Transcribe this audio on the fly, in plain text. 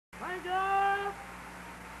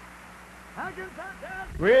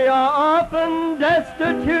We are often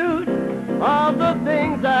destitute of the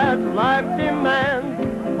things that life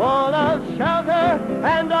demands, full of shelter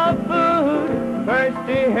and of food,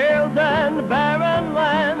 thirsty hills and barren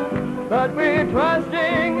lands. But we're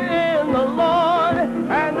trusting in the Lord,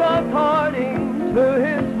 and according to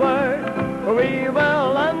His word, we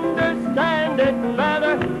will understand it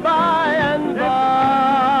better by and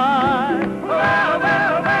by. Well,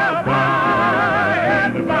 well, well, by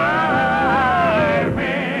and by,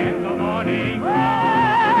 when the morning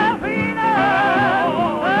comes, we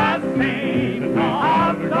know the saints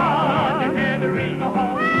of God are gathering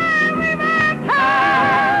home. We will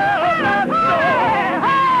tell the story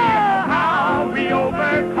how we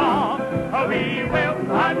overcome. We will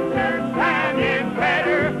understand it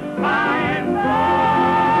better by and by.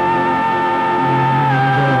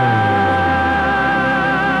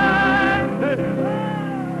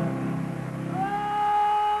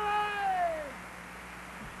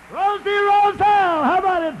 Rosie Roselle, how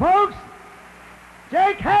about it, folks?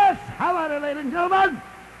 Jake Hess, how about it, ladies and gentlemen?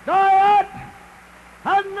 Doyat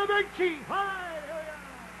and the Big Chief.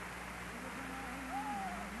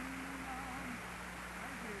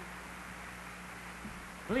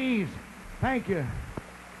 Please, thank you.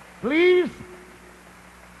 Please,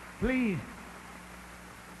 please.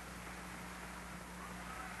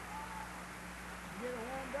 Get it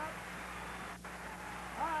warmed up.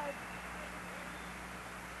 All right.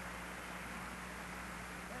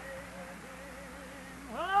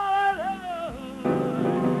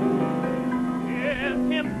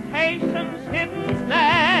 Temptation's hidden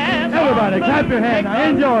snares. Everybody, clap your hands. I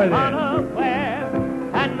enjoy this. Unaware,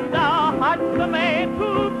 and our hearts are made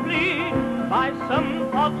to bleed by some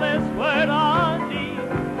thoughtless word or deed.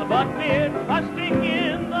 But we're trusting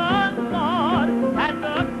in the Lord, and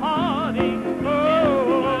according to His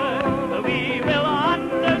word, we will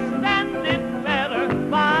understand it better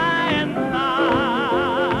by and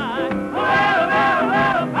by. Well, well,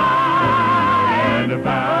 well, by and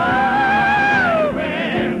by,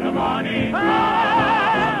 when the morning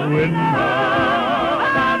comes, when the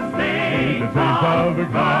saints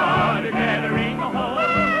of God are gathering home.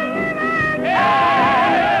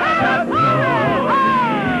 Yeah, the story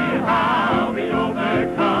how we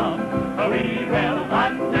overcome, we will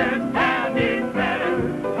understand it better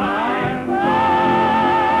by and by.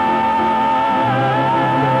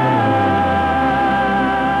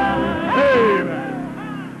 Amen.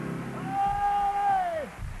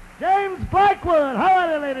 James Blackwood, how are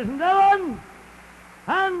you, ladies and gentlemen?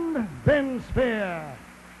 And Ben Speer.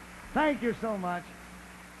 Thank you so much.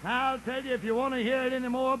 Now, I'll tell you, if you want to hear it any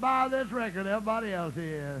more, buy this record. Everybody else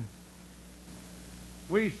here.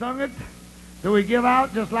 We sung it. Do we give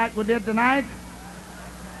out just like we did tonight?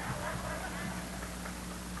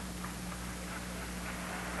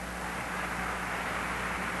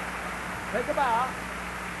 Take a bow.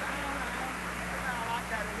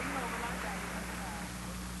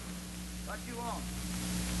 What you want?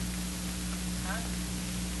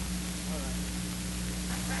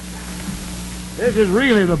 This is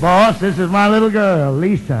really the boss. This is my little girl,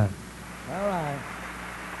 Lisa. All right.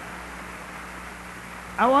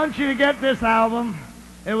 I want you to get this album.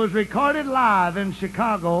 It was recorded live in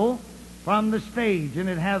Chicago from the stage, and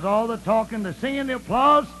it has all the talking, the singing, the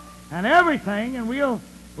applause, and everything, and we'll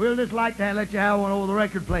just like to let you have one over the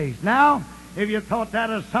record place. Now, if you thought that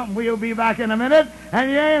was something, we'll be back in a minute, and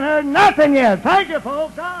you ain't heard nothing yet. Thank you,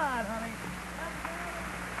 folks. All right, honey.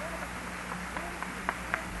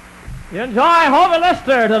 You enjoy Harvey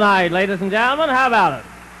Lister tonight, ladies and gentlemen. How about it?